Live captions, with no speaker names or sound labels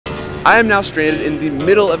I am now stranded in the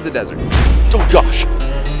middle of the desert. Oh gosh.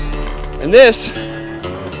 And this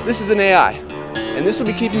is an AI. And this will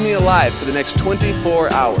be keeping me alive for the next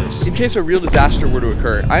 24 hours. In case a real disaster were to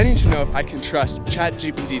occur, I need to know if I can trust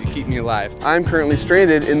ChatGPT to keep me alive. I'm currently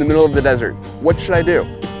stranded in the middle of the desert. What should I do?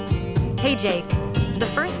 Hey Jake, the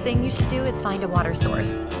first thing you should do is find a water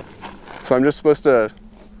source. So I'm just supposed to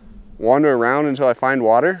wander around until I find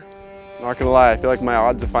water? Not gonna lie, I feel like my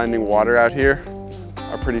odds of finding water out here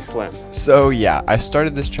are pretty slim. So yeah, I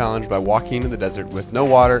started this challenge by walking into the desert with no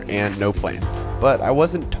water and no plan. But I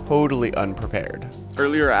wasn't totally unprepared.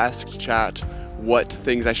 Earlier I asked Chat what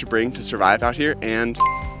things I should bring to survive out here, and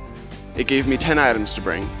it gave me 10 items to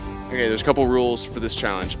bring. Okay, there's a couple rules for this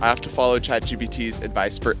challenge. I have to follow ChatGPT's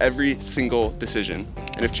advice for every single decision.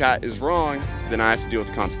 And if Chat is wrong, then I have to deal with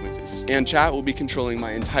the consequences. And Chat will be controlling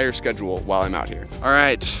my entire schedule while I'm out here. All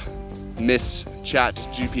right, Miss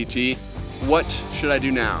ChatGPT, what should I do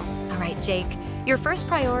now? All right, Jake, your first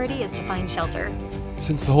priority is to find shelter.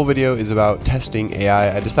 Since the whole video is about testing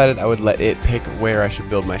AI, I decided I would let it pick where I should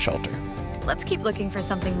build my shelter. Let's keep looking for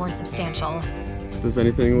something more substantial. Does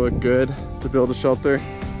anything look good to build a shelter?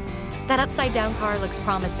 That upside down car looks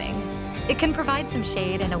promising. It can provide some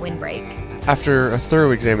shade and a windbreak. After a thorough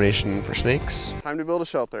examination for snakes, time to build a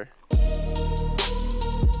shelter.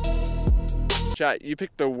 Chat, you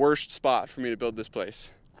picked the worst spot for me to build this place.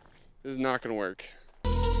 This is not gonna work.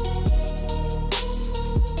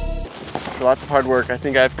 After lots of hard work, I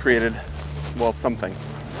think I've created, well, something.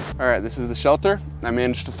 All right, this is the shelter. I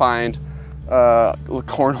managed to find a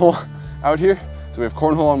cornhole out here. So we have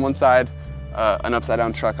cornhole on one side, an upside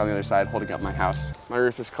down truck on the other side holding up my house. My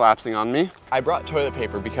roof is collapsing on me. I brought toilet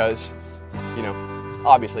paper because, you know,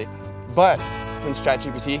 obviously, but since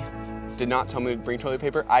ChatGPT did not tell me to bring toilet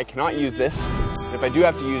paper, I cannot use this. And if I do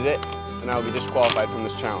have to use it, then I will be disqualified from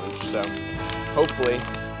this challenge. So hopefully,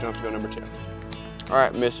 I don't have to go number 2. All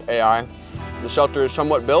right, Miss AI, the shelter is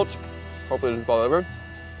somewhat built. Hopefully it doesn't fall over.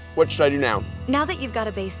 What should I do now? Now that you've got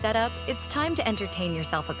a base set up, it's time to entertain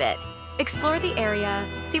yourself a bit. Explore the area,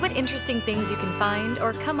 see what interesting things you can find,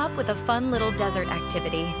 or come up with a fun little desert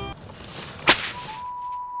activity.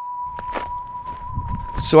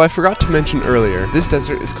 So I forgot to mention earlier, this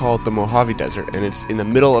desert is called the Mojave Desert, and it's in the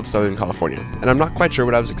middle of Southern California. And I'm not quite sure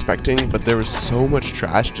what I was expecting, but there was so much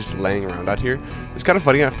trash just laying around out here. It was kind of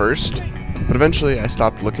funny at first, but eventually I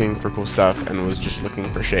stopped looking for cool stuff and was just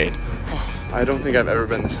looking for shade. I don't think I've ever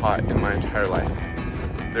been this hot in my entire life.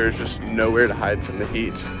 There's just nowhere to hide from the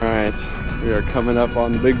heat. All right, we are coming up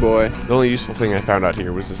on the big boy. The only useful thing I found out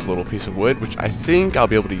here was this little piece of wood, which I think I'll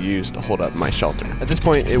be able to use to hold up my shelter. At this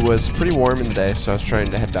point, it was pretty warm in the day, so I was trying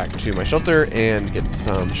to head back to my shelter and get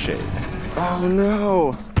some shade. Oh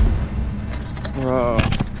no! Bro.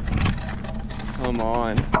 Come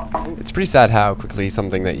on. It's pretty sad how quickly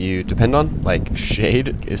something that you depend on, like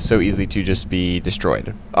shade, is so easy to just be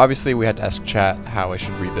destroyed. Obviously, we had to ask Chat how I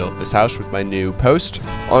should rebuild this house with my new post.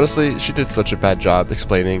 Honestly, she did such a bad job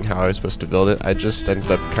explaining how I was supposed to build it. I just ended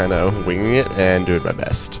up kind of winging it and doing my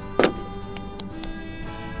best.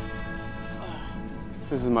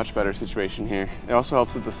 This is a much better situation here. It also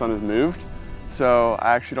helps that the sun has moved, so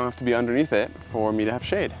I actually don't have to be underneath it for me to have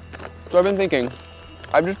shade. So I've been thinking,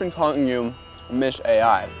 I've just been calling you Miss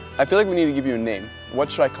AI. I feel like we need to give you a name. What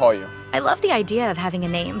should I call you? I love the idea of having a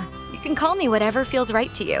name. You can call me whatever feels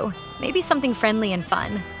right to you. Maybe something friendly and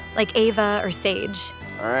fun, like Ava or Sage.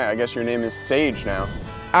 All right, I guess your name is Sage now.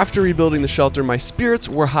 After rebuilding the shelter, my spirits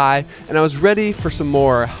were high, and I was ready for some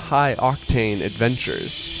more high-octane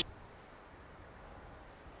adventures.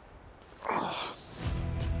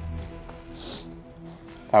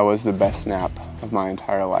 That was the best nap of my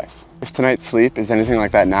entire life. If tonight's sleep is anything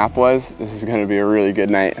like that nap was, this is gonna be a really good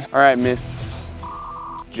night. All right, Miss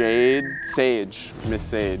Sage, Miss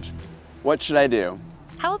Sage, what should I do?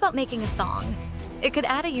 How about making a song? It could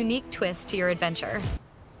add a unique twist to your adventure.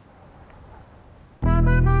 All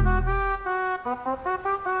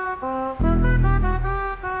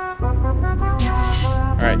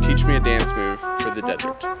right, teach me a dance move for the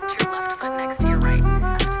desert. Your left foot next to your right.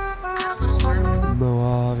 Add a little arms.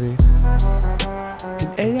 Mojave.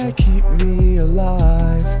 Can AI keep me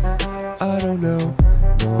alive? I don't know.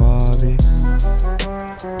 Mojave.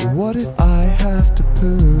 What if I have to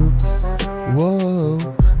poop? Whoa.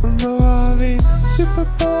 Mojave. Super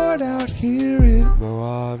bored out here in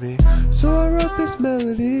Mojave. So I wrote this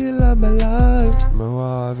melody like my life.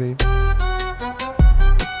 Mojave.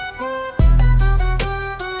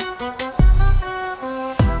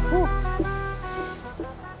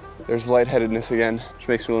 There's lightheadedness again, which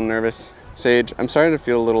makes me a little nervous. Sage, I'm starting to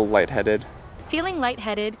feel a little lightheaded. Feeling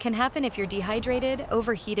lightheaded can happen if you're dehydrated,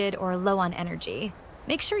 overheated, or low on energy.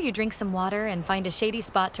 Make sure you drink some water and find a shady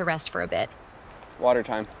spot to rest for a bit. Water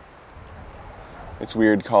time. It's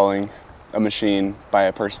weird calling a machine by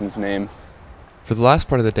a person's name. For the last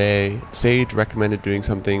part of the day, Sage recommended doing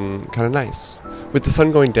something kind of nice. With the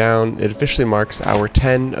sun going down, it officially marks hour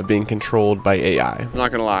 10 of being controlled by AI. I'm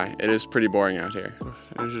not gonna lie, it is pretty boring out here.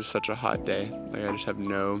 It was just such a hot day. Like, I just have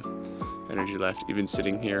no energy left. Even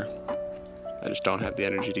sitting here, I just don't have the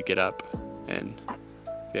energy to get up. And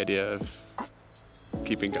the idea of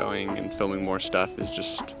keeping going and filming more stuff is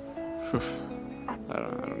just, I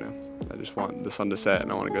don't know. I just want the sun to set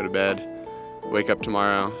and I want to go to bed, wake up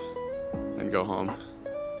tomorrow, and go home.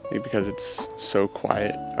 I think because it's so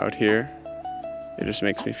quiet out here, it just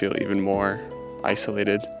makes me feel even more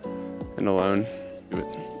isolated and alone.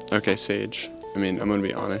 Okay, Sage, I'm gonna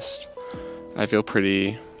be honest. I feel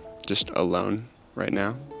pretty just alone right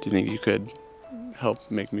now. Do you think you could help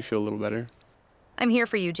make me feel a little better? I'm here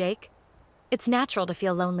for you, Jake. It's natural to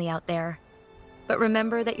feel lonely out there. But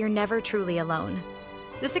remember that you're never truly alone.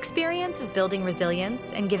 This experience is building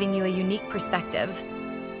resilience and giving you a unique perspective.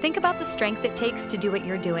 Think about the strength it takes to do what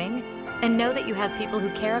you're doing, and know that you have people who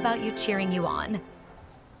care about you cheering you on.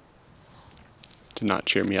 To not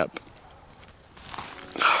cheer me up.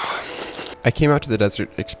 I came out to the desert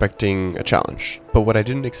expecting a challenge, but what I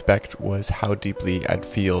didn't expect was how deeply I'd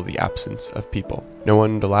feel the absence of people. No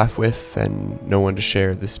one to laugh with and no one to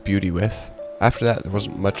share this beauty with. After that, there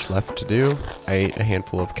wasn't much left to do. I ate a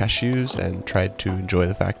handful of cashews and tried to enjoy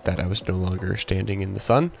the fact that I was no longer standing in the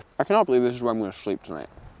sun. I cannot believe this is where I'm going to sleep tonight.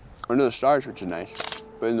 Under the stars, which is nice,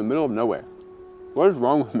 but in the middle of nowhere. What is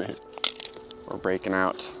wrong with me? We're breaking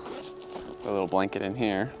out a little blanket in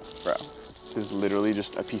here. Bro, this is literally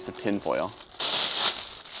just a piece of tin foil.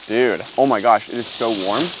 Dude, oh my gosh, it is so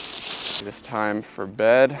warm. It is time for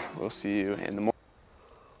bed. We'll see you in the morning.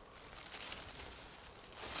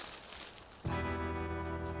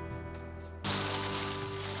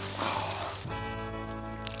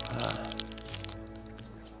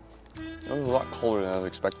 It was a lot colder than I was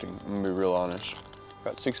expecting, I'm gonna be real honest.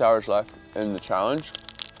 Got 6 hours left in the challenge.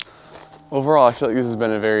 Overall, I feel like this has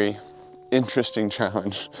been a very interesting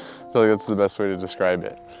challenge. I feel like that's the best way to describe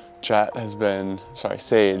it.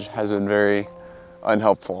 Sage has been very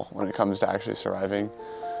unhelpful when it comes to actually surviving.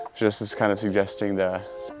 Just is kind of suggesting to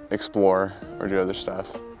explore or do other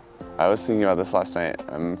stuff. I was thinking about this last night.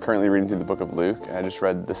 I'm currently reading through the book of Luke, and I just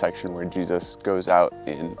read the section where Jesus goes out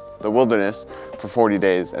in the wilderness for 40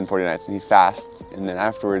 days and 40 nights, and he fasts, and then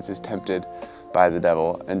afterwards is tempted by the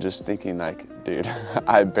devil, and just thinking like, dude,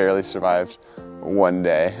 I barely survived one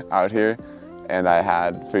day out here, and I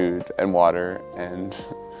had food and water and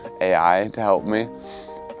AI to help me.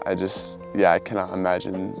 I cannot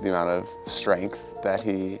imagine the amount of strength that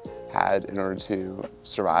he had in order to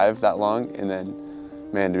survive that long, and then,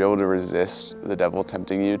 man, to be able to resist the devil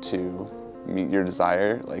tempting you to meet your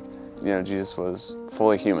desire. Like, you know, Jesus was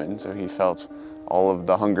fully human, so he felt all of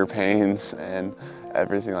the hunger pains and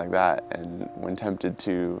everything like that, and when tempted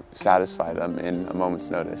to satisfy them in a moment's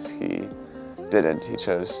notice, he didn't. He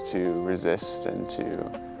chose to resist and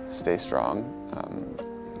to stay strong.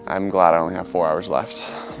 I'm glad I only have 4 hours left.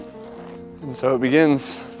 And so it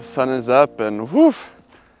begins. The sun is up and woof,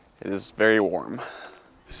 it is very warm.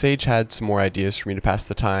 Sage had some more ideas for me to pass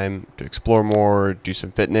the time, to explore more, do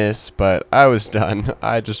some fitness, but I was done.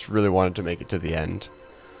 I just really wanted to make it to the end.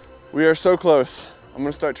 We are so close. I'm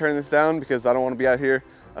gonna start turning this down because I don't want to be out here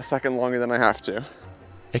a second longer than I have to.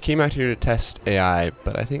 I came out here to test AI,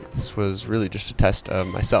 but I think this was really just a test of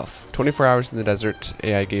myself. 24 hours in the desert,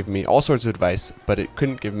 AI gave me all sorts of advice, but it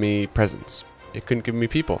couldn't give me presents. It couldn't give me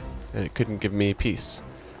people, and it couldn't give me peace.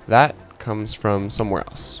 That comes from somewhere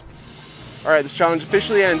else. All right, this challenge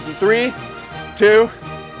officially ends in 3, 2,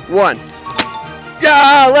 1.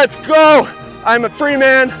 Yeah, let's go! I'm a free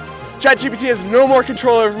man. ChatGPT has no more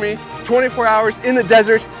control over me. 24 hours in the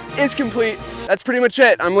desert is complete. That's pretty much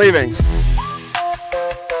it. I'm leaving.